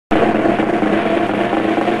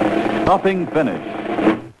Stopping finish.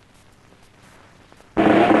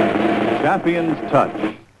 Champion's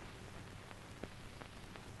touch.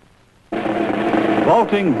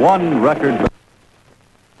 Vaulting one record.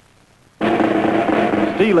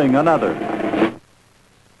 Stealing another.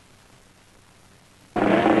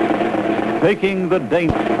 Taking the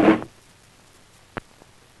danger.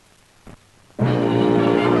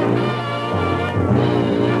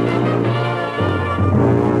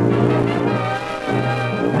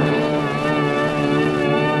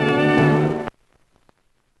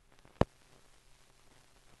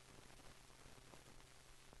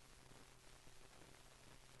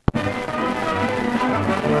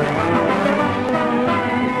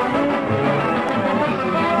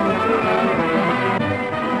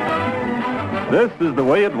 This is the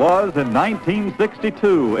way it was in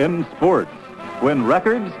 1962 in sports, when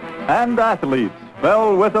records and athletes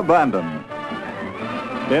fell with abandon.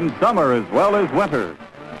 In summer as well as winter.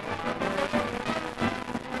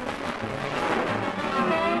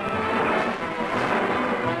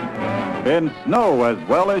 In snow as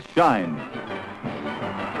well as shine.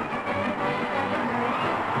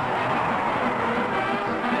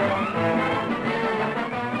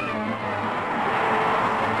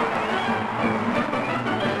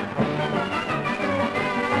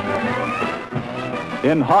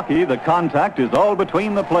 In hockey, the contact is all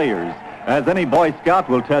between the players. As any Boy Scout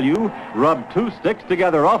will tell you, rub two sticks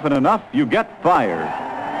together often enough, you get fire.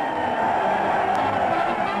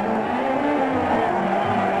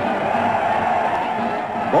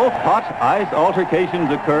 Both hot ice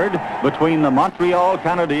altercations occurred between the Montreal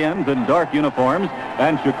Canadians in dark uniforms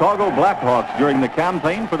and Chicago Blackhawks during the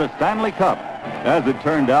campaign for the Stanley Cup. As it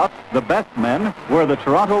turned out, the best men were the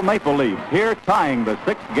Toronto Maple Leafs, here tying the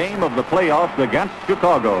sixth game of the playoffs against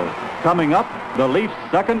Chicago. Coming up, the Leafs'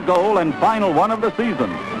 second goal and final one of the season.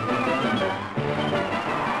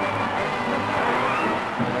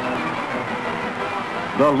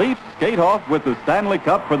 The Leafs skate off with the Stanley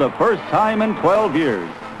Cup for the first time in 12 years.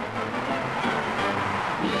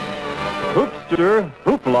 Hoopster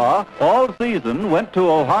Hoopla all season went to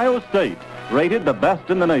Ohio State, rated the best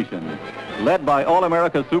in the nation. Led by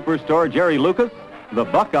All-America superstar Jery Lucas, the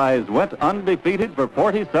Buckeyes went undefeated for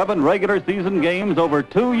 47 regular season games over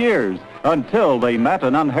 2 years until they met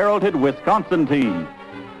an unheralded Wisconsin team.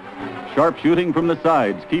 Sharp shooting from the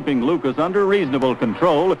sides, keeping Lucas under reasonable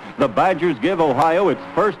control, the Badgers give Ohio its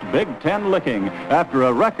first Big Ten licking after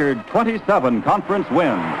a record 27 conference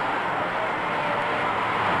wins.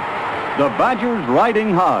 The Badgers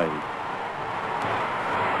riding high.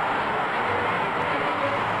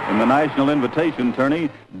 In the National Invitation Tourney,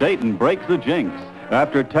 Dayton breaks the jinx.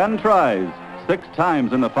 After 10 tries, 6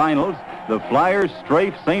 times in the finals, the Flyers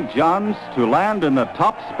strafe St. John's to land in the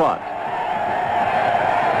top spot.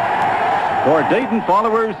 For Dayton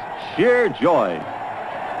followers, sheer joy.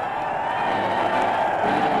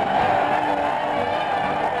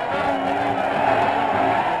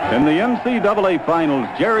 In the NCAA Finals,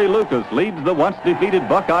 Jery Lucas leads the once-defeated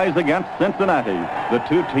Buckeyes against Cincinnati. The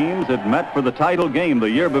two teams had met for the title game the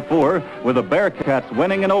year before, with the Bearcats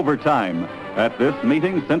winning in overtime. At this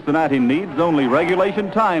meeting, Cincinnati needs only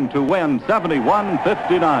regulation time to win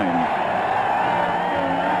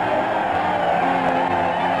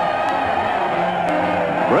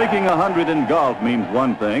 71-59. Breaking 100 in golf means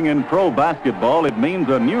one thing. In pro basketball, it means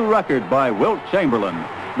a new record by Wilt Chamberlain.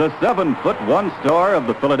 The 7'1" star of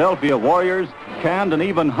the Philadelphia Warriors canned an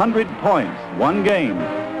even 100 points, one game.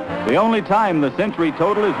 The only time the century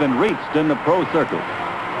total has been reached in the pro circuit.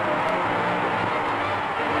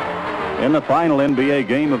 In the final NBA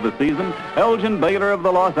game of the season, Elgin Baylor of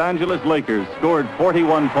the Los Angeles Lakers scored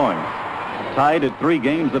 41 points. Tied at 3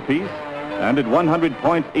 games apiece, and at 100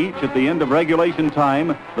 points each at the end of regulation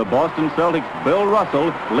time, the Boston Celtics' Bill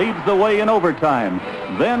Russell leads the way in overtime.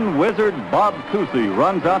 Then Wizard Bob Cousy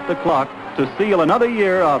runs out the clock to seal another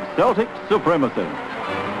year of Celtic supremacy.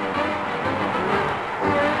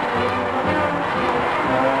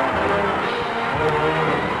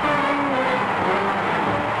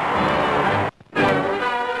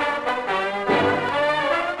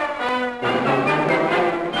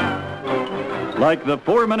 Like the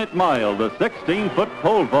 4-minute mile, the 16-foot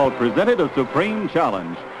pole vault presented a supreme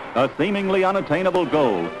challenge, a seemingly unattainable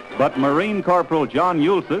goal. But Marine Corporal John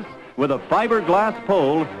Ulysses, with a fiberglass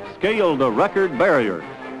pole, scaled a record barrier.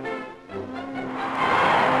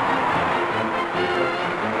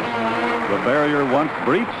 The barrier once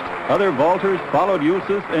breached, other vaulters followed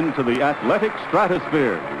Ulysses into the athletic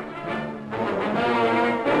stratosphere.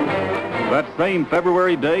 That same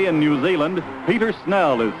February day in New Zealand, Peter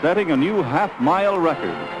Snell is setting a new half-mile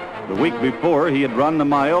record. The week before, he had run the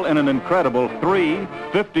mile in an incredible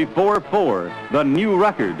 3:54.4, the new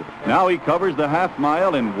record. Now he covers the half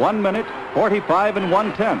mile in 1 minute, 45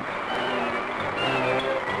 1/10.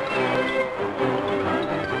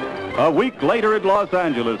 A week later at Los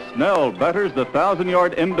Angeles, Snell betters the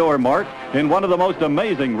 1,000-yard indoor mark in one of the most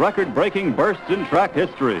amazing record-breaking bursts in track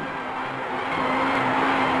history.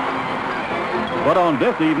 But on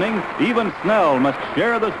this evening, even Snell must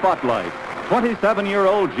share the spotlight.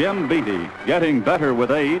 27-year-old Jim Beattie, getting better with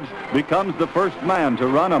age, becomes the first man to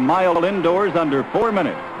run a mile indoors under 4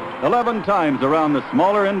 minutes. 11 times around the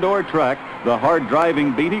smaller indoor track, the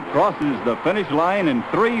hard-driving Beattie crosses the finish line in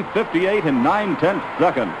 3:58 9/10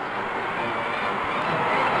 seconds.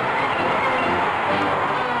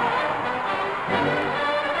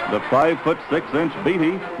 The 5'6"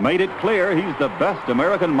 Beattie made it clear he's the best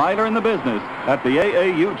American miler in the business at the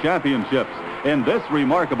AAU Championships. In this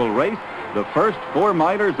remarkable race, the first 4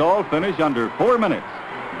 milers all finish under 4 minutes.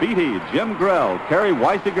 Beattie, Jim Grell, Kerry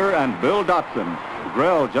Weisiger, and Bill Dotson.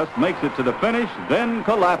 Grell just makes it to the finish, then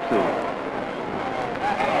collapses.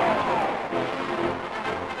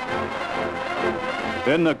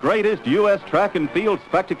 In the greatest U.S. track and field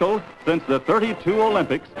spectacle since the '32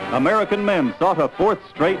 Olympics, American men sought a 4th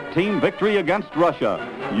straight team victory against Russia.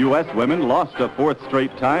 U.S. women lost a 4th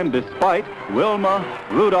straight time despite Wilma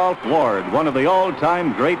Rudolph Ward, one of the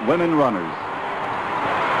all-time great women runners.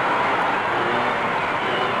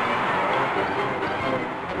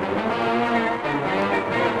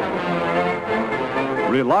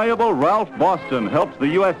 Reliable Ralph Boston helps the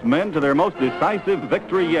U.S. men to their most decisive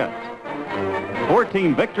victory yet.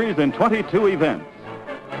 14 victories in 22 events.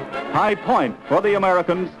 High point for the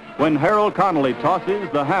Americans when Harold Connolly tosses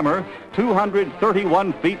the hammer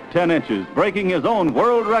 231 feet 10 inches, breaking his own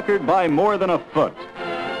world record by more than a foot.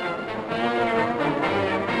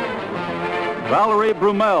 Valerie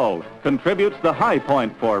Brumel contributes the high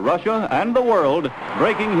point for Russia and the world,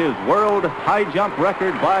 breaking his world high jump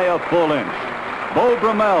record by a full inch. Beau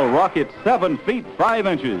Brumel rockets 7 feet 5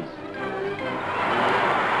 inches.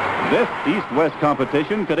 This East-West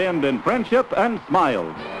competition could end in friendship and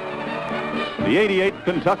smiles. The '88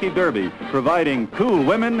 Kentucky Derby, providing cool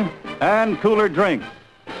women and cooler drinks,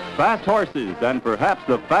 fast horses, and perhaps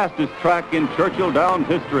the fastest track in Churchill Downs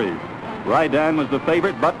history. Rydan was the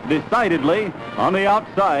favorite, but decidedly, on the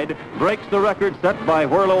outside, breaks the record set by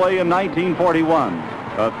Whirlaway in 1941.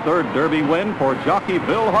 A 3rd Derby win for jockey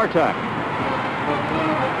Bill Hartack.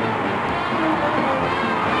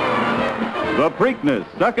 The Preakness,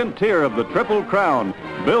 2nd tier of the Triple Crown,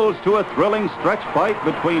 builds to a thrilling stretch fight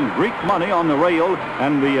between Greek Money on the rail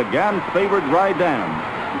and the again favored Rydan.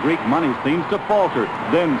 Greek Money seems to falter,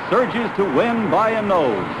 then surges to win by a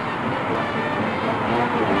nose.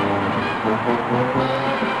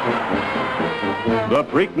 The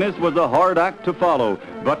Preakness was a hard act to follow,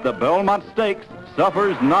 but the Belmont Stakes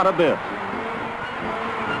suffers not a bit.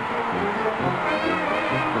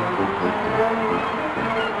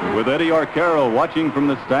 With Eddie Arcaro watching from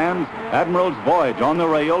the stands, Admiral's Voyage on the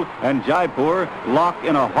rail, and Jaipur lock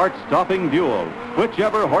in a heart-stopping duel.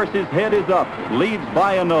 Whichever horse's head is up leads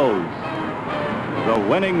by a nose. The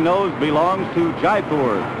winning nose belongs to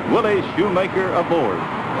Jaipur. Willie Shoemaker aboard.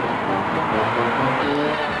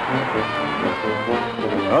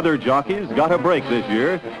 Other jockeys got a break this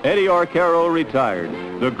year. Eddie Arcaro retired.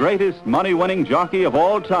 The greatest money-winning jockey of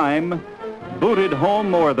all time booted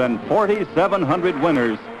home more than 4,700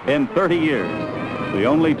 winners in 30 years. The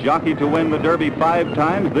only jockey to win the Derby 5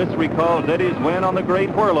 times, this recalls Eddie's win on the Great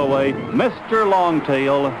Whirlaway, Mr.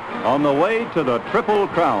 Longtail, on the way to the Triple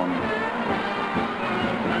Crown.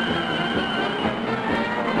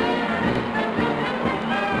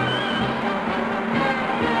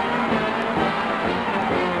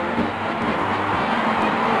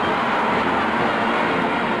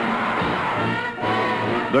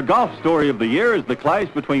 The golf story of the year is the clash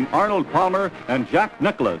between Arnold Palmer and Jack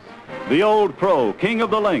Nicklaus, the old pro, king of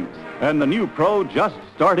the links, and the new pro just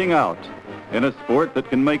starting out. In a sport that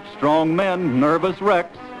can make strong men nervous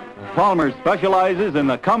wrecks, Palmer specializes in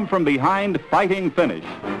the come-from-behind fighting finish.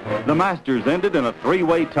 The Masters ended in a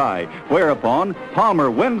 3-way tie, whereupon Palmer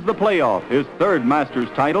wins the playoff, his 3rd Masters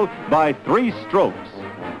title, by 3 strokes.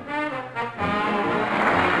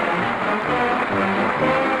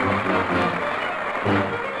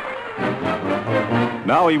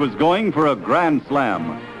 Now he was going for a Grand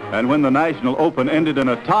Slam. And when the National Open ended in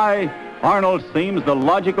a tie, Arnold seems the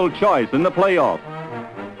logical choice in the playoff.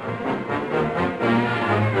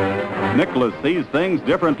 Nicklaus sees things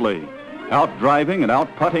differently. Out-driving and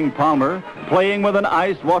out-putting Palmer, playing with an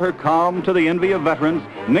ice-water calm to the envy of veterans,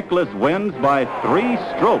 Nicklaus wins by 3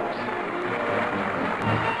 strokes.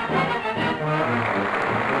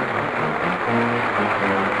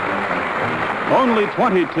 only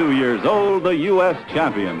 22 years old, the U.S.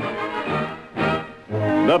 champion.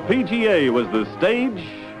 The PGA was the stage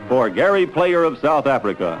for Gary Player of South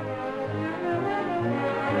Africa.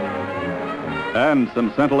 And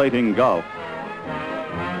some scintillating golf.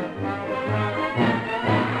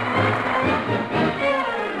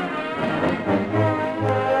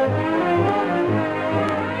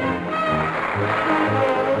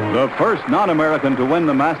 The first non-American to win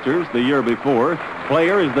the Masters the year before,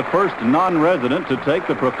 Player is the first non-resident to take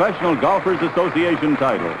the Professional Golfers Association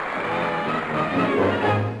title.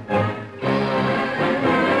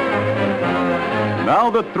 Now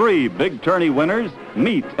the three big tourney winners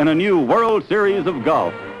meet in a new World Series of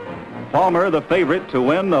golf. Palmer, the favorite to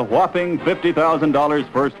win the whopping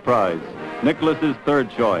 $50,000 first prize. Nicklaus is third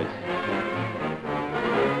choice.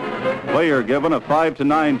 Player given a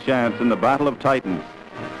 5-9 chance in the Battle of Titans.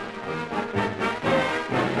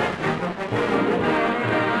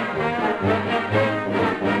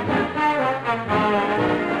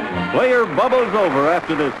 Player bubbles over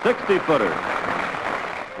after this 60-footer.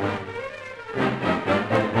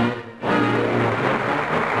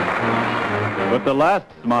 But the last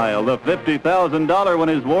smile, the $50,000 one,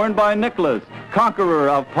 is worn by Nicklaus, conqueror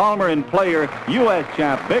of Palmer and Player, U.S.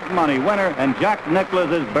 champ, big money winner, and Jack Nicklaus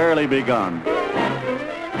has barely begun.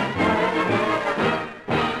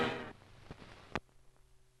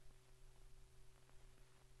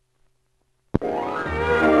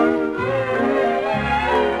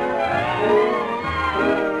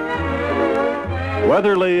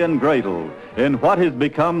 Weatherly and Gradle in what has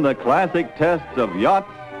become the classic tests of yachts,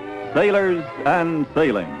 sailors, and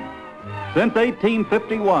sailing. Since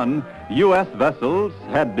 1851, U.S. vessels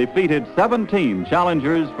had defeated 17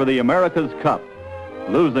 challengers for the America's Cup,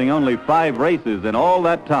 losing only 5 races in all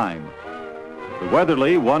that time. The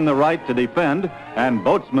Weatherly won the right to defend, and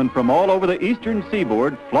boatsmen from all over the eastern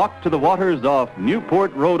seaboard flocked to the waters off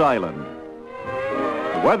Newport, Rhode Island.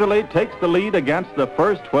 The Weatherly takes the lead against the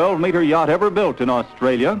first 12-meter yacht ever built in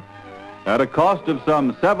Australia at a cost of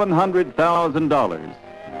some $700,000.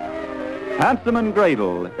 Handsome and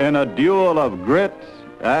Gradle in a duel of grit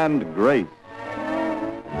and grace.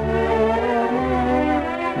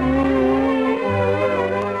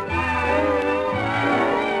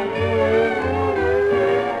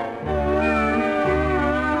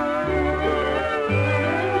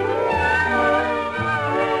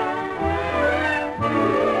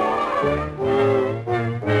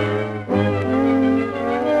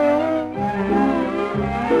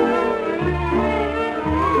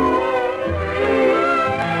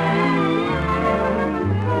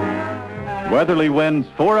 Weatherly wins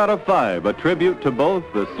 4 out of 5, a tribute to both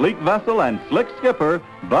the sleek vessel and slick skipper,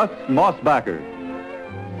 Bus Mossbacker.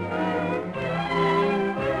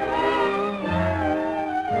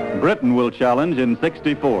 Britain will challenge in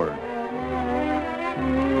 '64.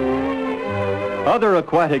 Other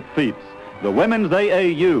aquatic feats, the women's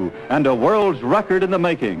AAU and a world's record in the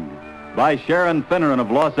making by Sharon Finneran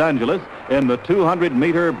of Los Angeles in the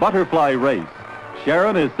 200-meter butterfly race.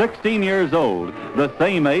 Sharon is 16 years old, the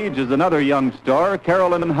same age as another young star,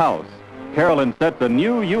 Carolyn House. Carolyn sets a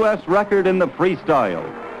new U.S. record in the freestyle.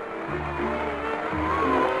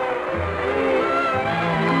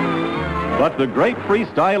 But the great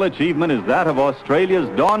freestyle achievement is that of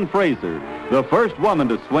Australia's Dawn Fraser, the first woman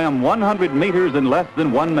to swim 100 meters in less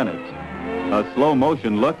than 1 minute. A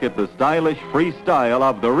slow-motion look at the stylish freestyle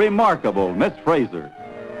of the remarkable Miss Fraser.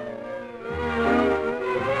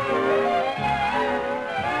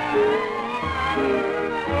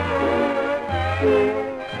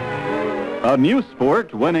 A new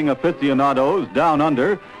sport winning aficionados down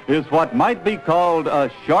under is what might be called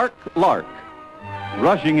a shark lark.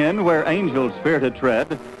 Rushing in where angels fear to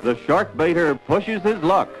tread, the shark baiter pushes his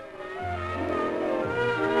luck.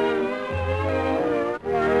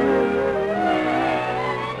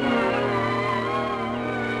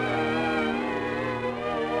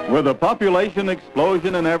 With a population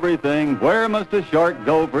explosion and everything, where must a shark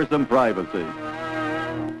go for some privacy?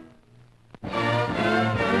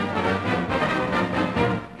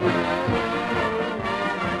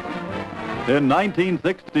 In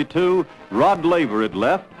 1962, Rod Laver had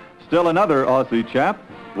left. Still another Aussie chap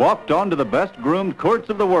walked onto the best-groomed courts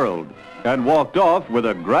of the world and walked off with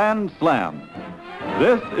a grand slam.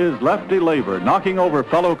 This is Lefty Laver knocking over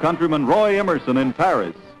fellow countryman Roy Emerson in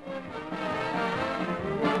Paris.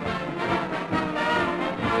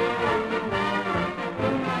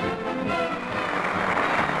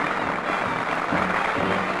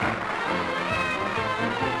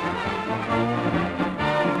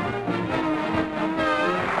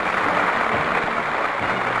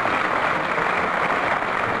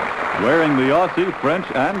 Wearing the Aussie, French,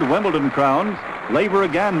 and Wimbledon crowns, Laver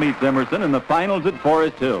again meets Emerson in the finals at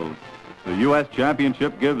Forest Hills. The U.S.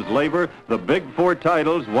 Championship gives Laver the Big Four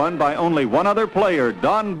titles won by only one other player,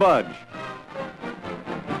 Don Budge.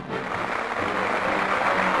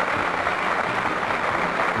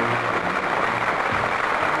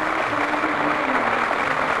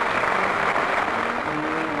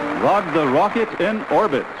 Rod the Rocket in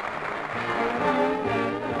orbit.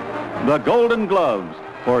 The Golden Gloves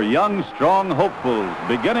for young, strong hopefuls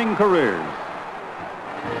beginning careers.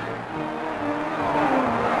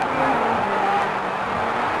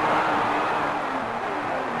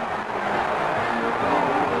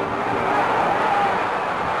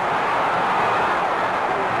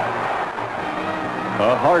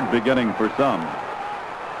 A hard beginning for some.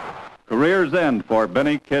 Career's end for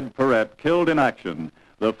Benny Kid Perrette, killed in action.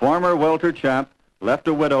 The former welter champ left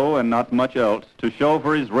a widow and not much else to show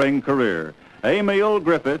for his ring career. Emil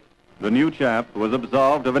Griffith, the new champ, was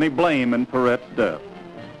absolved of any blame in Perrette's death.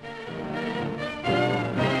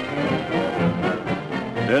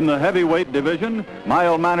 In the heavyweight division,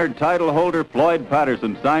 mild-mannered title holder Floyd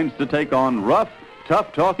Patterson signs to take on rough,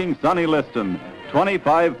 tough-talking Sony Liston,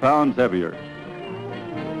 25 pounds heavier.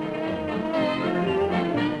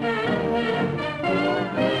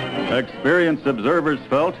 Experienced observers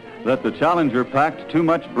felt that the challenger packed too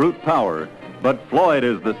much brute power, but Floyd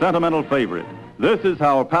is the sentimental favorite. This is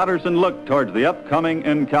how Patterson looked towards the upcoming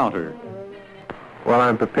encounter. Well,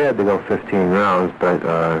 I'm prepared to go 15 rounds, but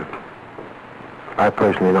I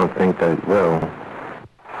personally don't think that it will.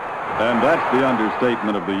 And that's the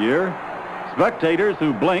understatement of the year. Spectators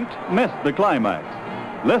who blinked missed the climax.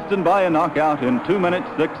 Liston by a knockout in 2 minutes,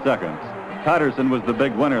 6 seconds. Patterson was the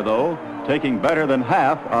big winner, though, taking better than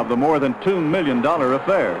half of the more than $2 million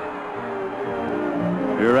affair.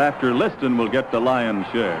 Hereafter, Liston will get the lion's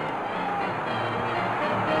share.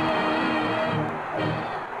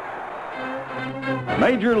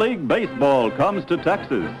 Major League Baseball comes to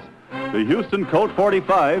Texas. The Houston Colt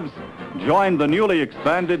 45s joined the newly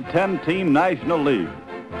expanded 10-team National League.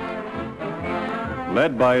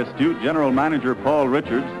 Led by astute general manager Paul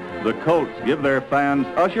Richards, the Colts give their fans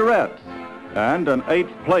usherettes and an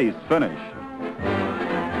 8th place finish.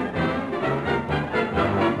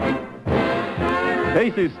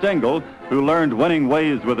 Casey Stengel, who learned winning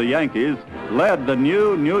ways with the Yankees, led the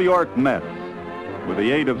new New York Mets with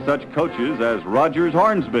the aid of such coaches as Rogers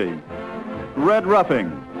Hornsby, Red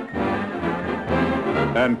Ruffing,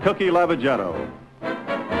 and Cookie Lavagetto.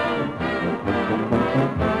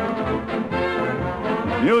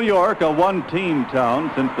 New York, a one-team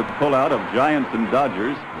town since the pullout of Giants and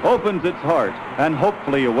Dodgers, opens its heart and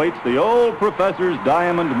hopefully awaits the old professor's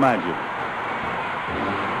diamond magic.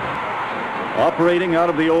 Operating out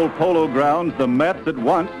of the old Polo Grounds, the Mets at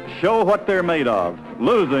once show what they're made of,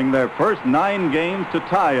 losing their first 9 games to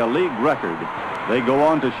tie a league record. They go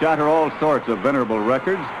on to shatter all sorts of venerable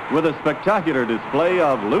records with a spectacular display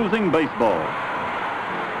of losing baseball.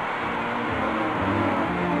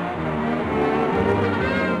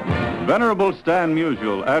 Venerable Stan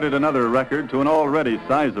Musial added another record to an already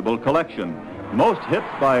sizable collection. Most hits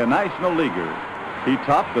by a National Leaguer. He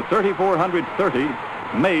topped the 3,430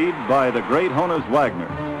 made by the great Honus Wagner.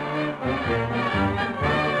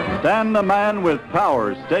 Stan the man with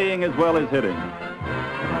power, staying as well as hitting.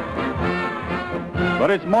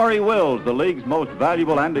 But it's Maury Wills, the league's most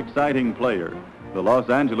valuable and exciting player. The Los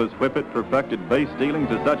Angeles Whippet perfected base stealing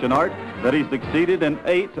to such an art that he succeeded in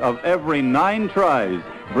 8 of every 9 tries,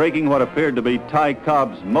 breaking what appeared to be Ty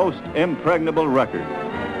Cobb's most impregnable record.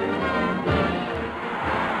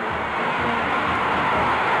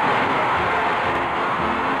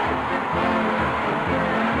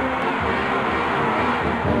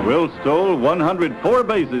 Will stole 104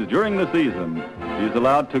 bases during the season. He's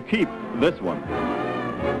allowed to keep this one.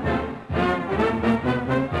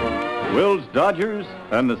 Will's Dodgers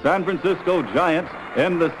and the San Francisco Giants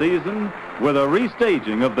end the season with a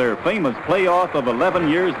restaging of their famous playoff of 11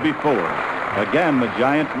 years before. Again, the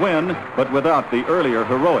Giants win, but without the earlier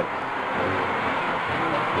heroics.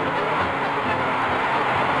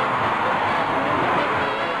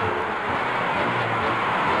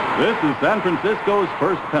 This is San Francisco's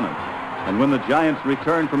first pennant, and when the Giants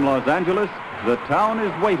return from Los Angeles, the town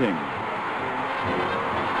is waiting.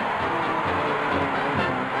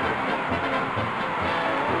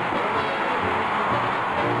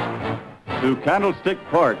 To Candlestick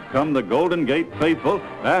Park come the Golden Gate faithful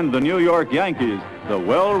and the New York Yankees, the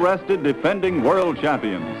well-rested defending world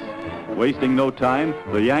champions. Wasting no time,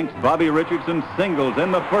 the Yanks' Bobby Richardson singles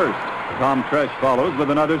in the first. Tom Tresh follows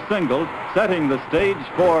with another single, setting the stage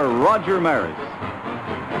for Roger Maris.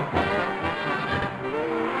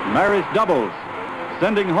 Maris doubles,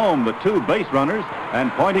 sending home the 2 base runners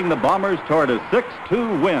and pointing the Bombers toward a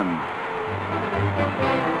 6-2 win.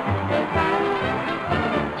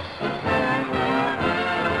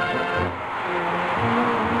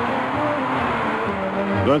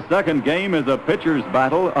 The second game is a pitcher's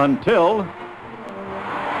battle until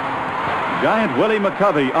Giant Willie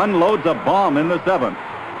McCovey unloads a bomb in the 7th.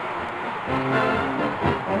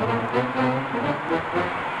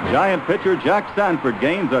 Giant pitcher Jack Sanford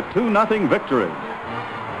gains a 2-0 victory.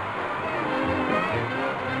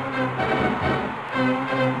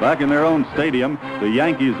 Back in their own stadium, the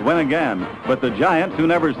Yankees win again, but the Giants, who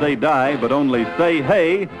never say die but only say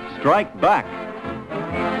hey, strike back.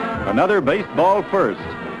 Another baseball first.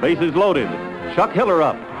 Bases loaded. Chuck Hiller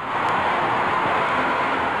up.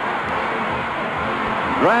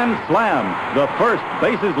 Grand slam, the first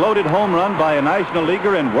bases-loaded home run by a National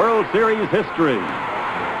Leaguer in World Series history.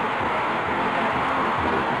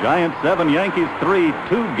 Giants 7, Yankees 3,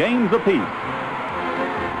 2 games apiece.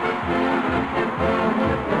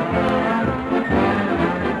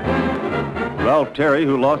 Ralph Terry,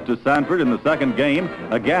 who lost to Sanford in the second game,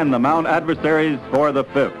 again the Mount adversaries for the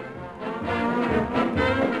 5th.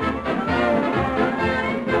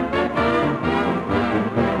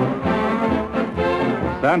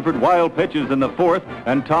 Sanford wild pitches in the 4th,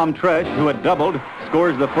 and Tom Tresh, who had doubled,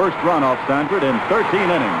 scores the first run off Sanford in 13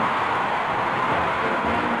 innings.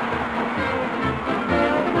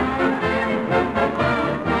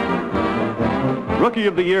 Rookie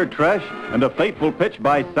of the Year Tresh, and a fateful pitch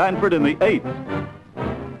by Sanford in the 8th.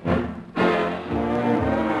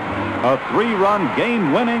 A 3-run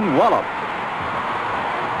game-winning wallop.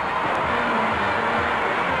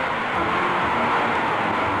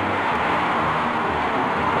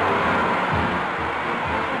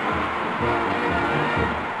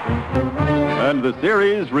 And the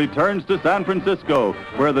series returns to San Francisco,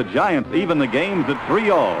 where the Giants even the games at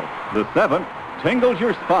 3-all. The 7th tingles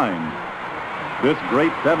your spine. This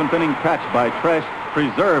great 7th inning catch by Tresh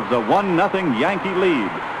preserves a 1-0 Yankee lead.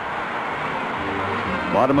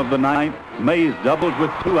 Bottom of the 9th, Mays doubles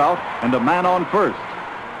with 2 out and a man on first.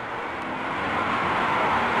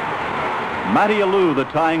 Matty Alou, the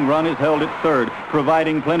tying run, is held at 3rd,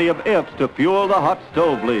 providing plenty of ifs to fuel the hot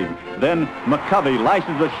stove league. Then McCovey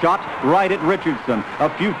licenses a shot right at Richardson, a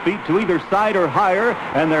few feet to either side or higher,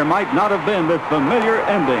 and there might not have been this familiar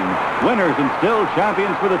ending. Winners and still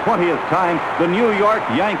champions for the 20th time, the New York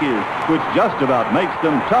Yankees, which just about makes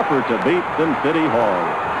them tougher to beat than City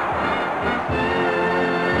Hall.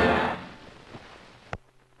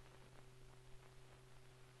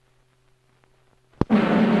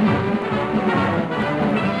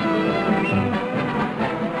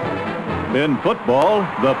 In football,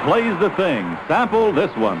 the play's the thing. Sample this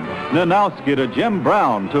one. Nanowski to Jim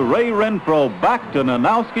Brown, to Ray Renfro, back to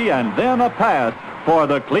Nanowski, and then a pass for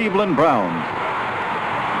the Cleveland Browns.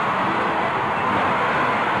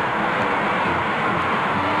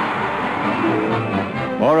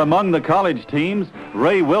 Or among the college teams,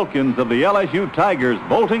 Ray Wilkins of the LSU Tigers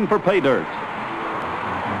bolting for pay dirt.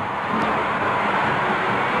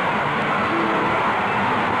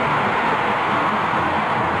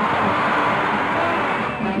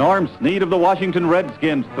 Norm Snead of the Washington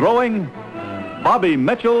Redskins throwing, Bobby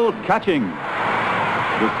Mitchell catching.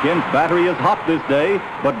 The Skins battery is hot this day,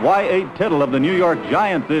 but Y.8 Tittle of the New York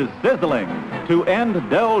Giants is sizzling to end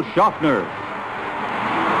Del Schaffner.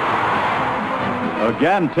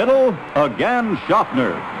 Again Tittle, again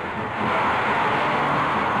Schaffner.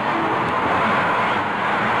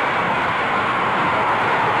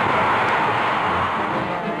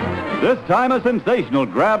 This time a sensational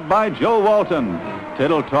grab by Joe Walton.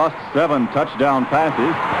 Tittle tossed 7 touchdown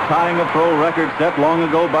passes, tying a pro record set long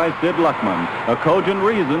ago by Sid Luckman, a cogent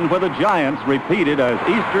reason for the Giants repeated as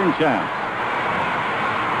Eastern champs.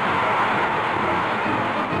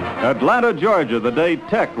 Atlanta, Georgia, the day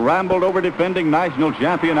Tech rambled over defending national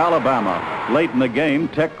champion Alabama. Late in the game,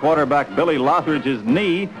 Tech quarterback Billy Lothridge's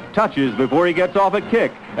knee touches before he gets off a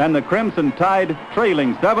kick, and the Crimson Tide,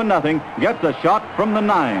 trailing 7-0, gets a shot from the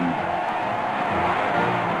 9.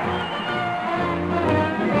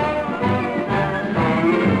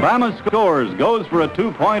 Bama scores, goes for a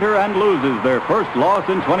 2-pointer, and loses their first loss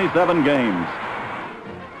in 27 games.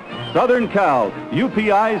 Southern Cal,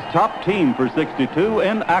 UPI's top team for 62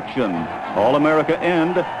 in action. All-America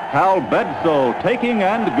end, Hal Bedsoe taking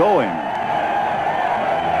and going.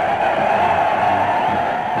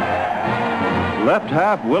 Left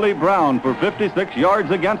half Willie Brown for 56 yards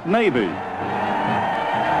against Navy.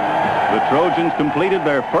 The Trojans completed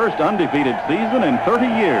their first undefeated season in 30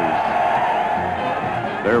 years.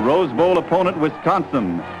 Their Rose Bowl opponent,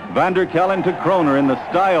 Wisconsin, Vanderkellen to Kroner in the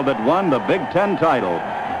style that won the Big Ten title.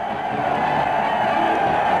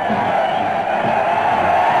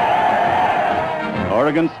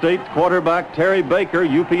 Oregon State's quarterback Terry Baker,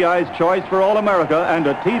 UPI's choice for All-America, and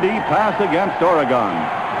a TD pass against Oregon.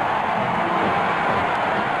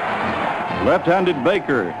 Left-handed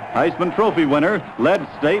Baker, Heisman Trophy winner, led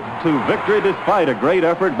State to victory despite a great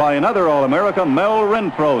effort by another All-America, Mel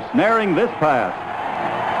Renfro, snaring this pass.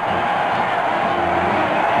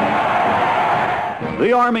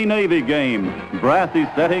 The Army-Navy game. Brassy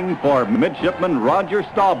setting for midshipman Roger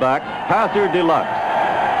Staubach, passer deluxe.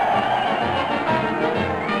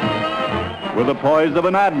 With the poise of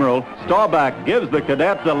an admiral, Staubach gives the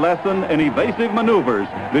cadets a lesson in evasive maneuvers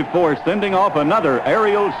before sending off another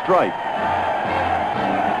aerial strike.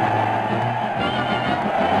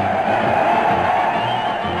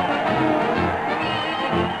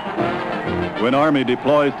 When Army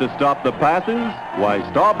deploys to stop the passes, why,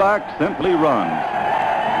 Staubach simply runs.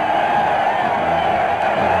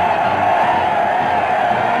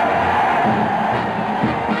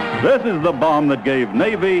 This is the bomb that gave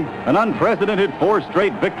Navy an unprecedented 4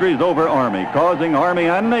 straight victories over Army, causing Army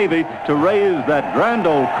and Navy to raise that grand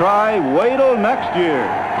old cry, "Wait till next year."